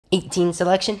18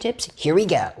 selection tips, here we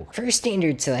go. For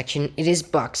standard selection, it is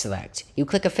box select. You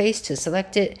click a face to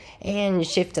select it, and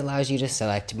shift allows you to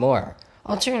select more.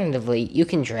 Alternatively, you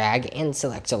can drag and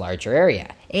select a larger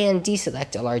area, and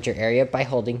deselect a larger area by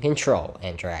holding Control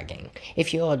and dragging.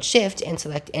 If you hold shift and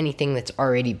select anything that's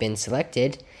already been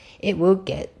selected, it will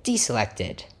get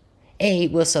deselected. A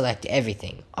will select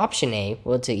everything. Option A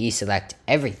will deselect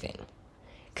everything.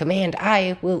 Command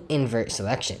I will invert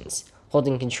selections.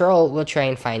 Holding Control will try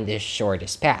and find the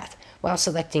shortest path, while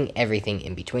selecting everything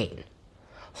in between.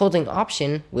 Holding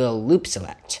Option will loop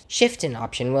select. Shift and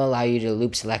Option will allow you to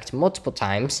loop select multiple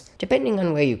times, depending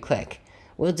on where you click.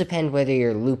 Will depend whether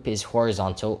your loop is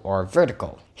horizontal or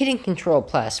vertical. Hitting Control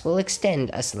plus will extend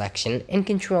a selection, and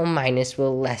Control minus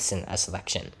will lessen a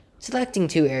selection. Selecting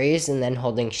two areas and then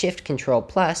holding Shift Control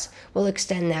plus will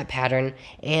extend that pattern,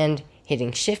 and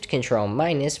hitting Shift Control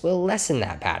minus will lessen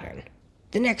that pattern.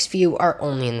 The next few are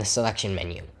only in the selection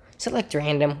menu. Select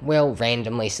Random will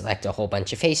randomly select a whole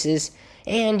bunch of faces,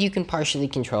 and you can partially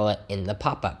control it in the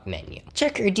pop-up menu.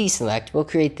 Check or deselect will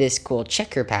create this cool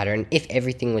checker pattern if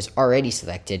everything was already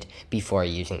selected before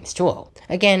using this tool.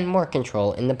 Again, more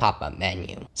control in the pop-up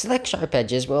menu. Select Sharp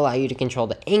Edges will allow you to control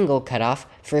the angle cutoff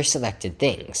for selected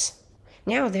things.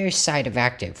 Now there's Side of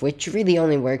Active, which really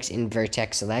only works in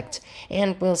Vertex Select,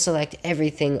 and will select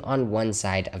everything on one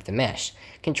side of the mesh.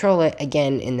 Control it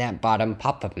again in that bottom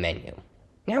pop-up menu.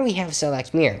 Now we have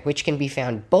Select Mirror, which can be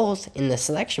found both in the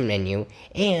selection menu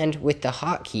and with the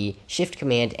hotkey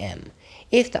Shift-Command-M.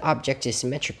 If the object is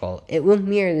symmetrical, it will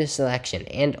mirror the selection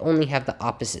and only have the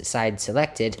opposite side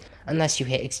selected unless you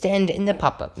hit Extend in the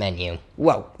pop-up menu.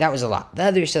 Whoa, that was a lot. The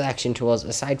other selection tools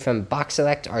aside from Box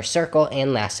Select are Circle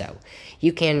and Lasso.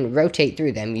 You can rotate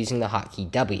through them using the hotkey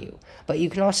W, but you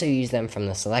can also use them from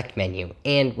the Select menu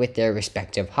and with their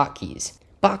respective hotkeys.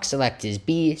 Box Select is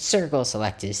B, Circle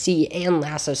Select is C, and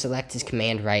Lasso Select is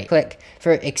Command right click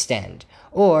for Extend,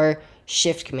 or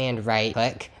Shift Command right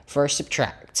click for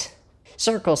Subtract.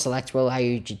 Circle Select will allow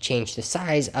you to change the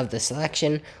size of the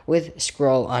selection with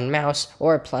scroll on mouse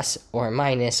or plus or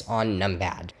minus on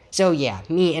numpad. So yeah,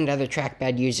 me and other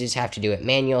trackpad users have to do it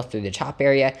manual through the top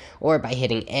area or by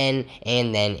hitting N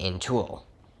and then in Tool.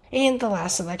 And the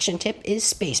last selection tip is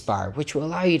Spacebar, which will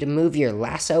allow you to move your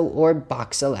lasso or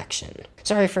box selection.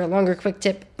 Sorry for a longer quick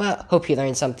tip, but hope you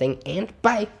learned something, and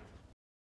bye!